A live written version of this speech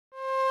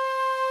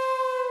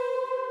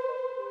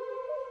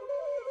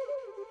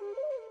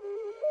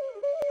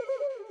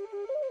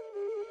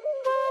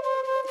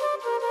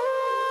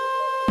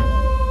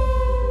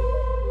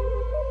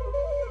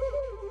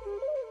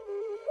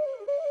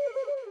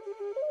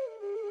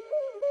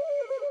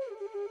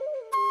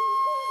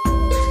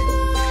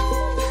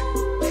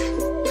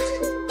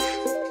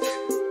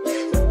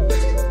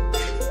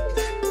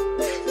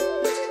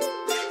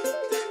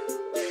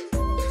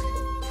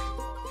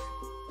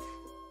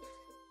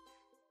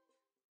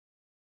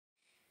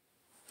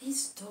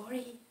This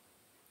story,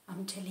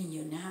 I'm telling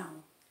you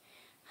now,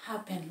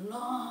 happened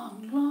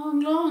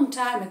long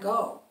time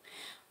ago,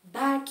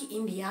 back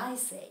in the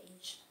Ice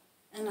Age.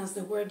 And as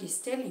the word is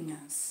telling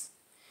us,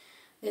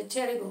 the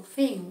terrible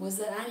thing was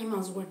that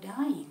animals were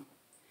dying.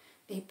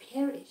 They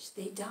perished,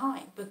 they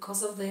died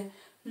because of the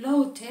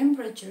low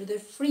temperature, the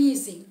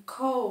freezing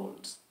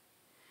cold.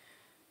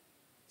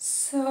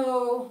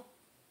 So,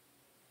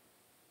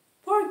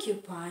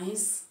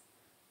 porcupines,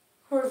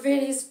 who are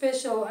very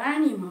special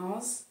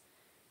animals,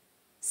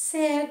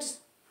 said,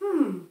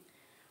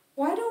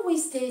 why don't we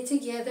stay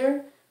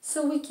together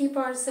so we keep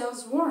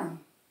ourselves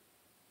warm?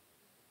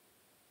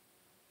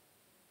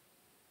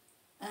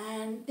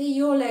 And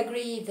they all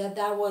agreed that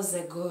that was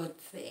a good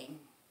thing.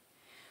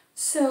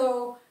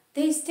 So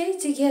they stayed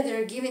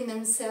together, giving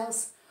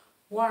themselves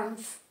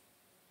warmth.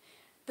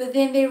 But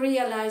then they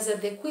realized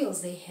that the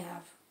quills they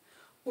have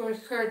were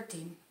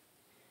hurting.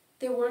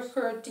 They were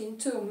hurting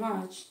too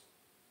much,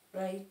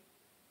 right?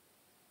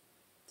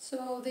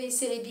 So they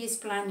say this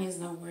plan is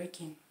not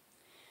working.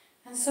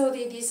 And so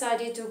they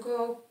decided to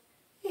go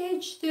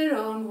each their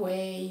own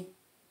way.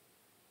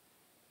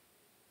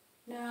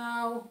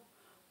 Now,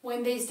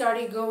 when they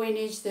started going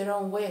each their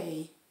own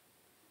way,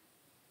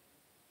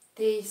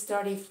 they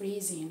started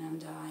freezing and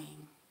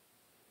dying.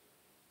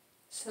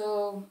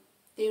 So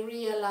they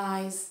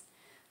realized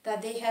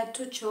that they had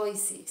two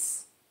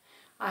choices.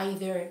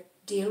 Either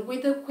deal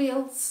with the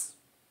quills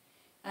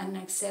and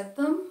accept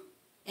them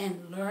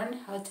and learn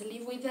how to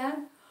live with that,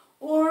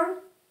 or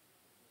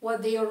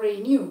what they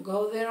already knew,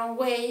 go their own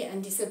way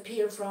and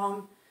disappear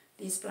from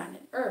this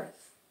planet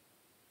Earth.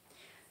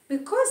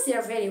 Because they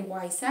are very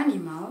wise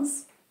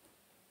animals,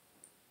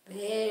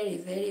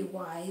 very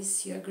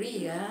wise, you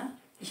agree, huh?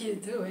 You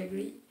do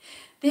agree.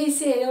 They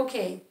said,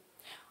 okay,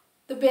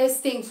 the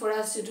best thing for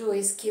us to do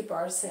is keep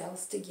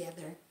ourselves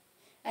together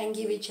and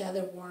give each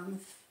other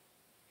warmth.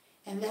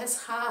 And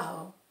that's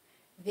how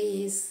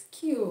these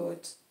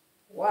cute,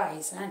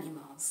 wise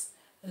animals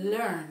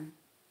learn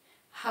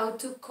how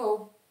to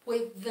cope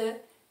with the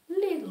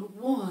little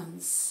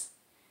wounds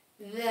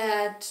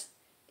that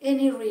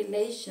any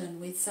relation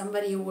with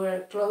somebody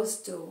we're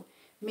close to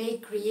may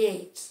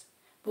create.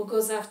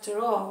 Because after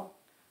all,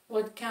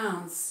 what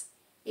counts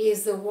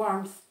is the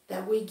warmth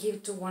that we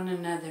give to one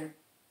another,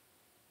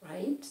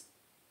 right?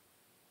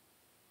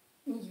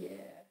 Yeah.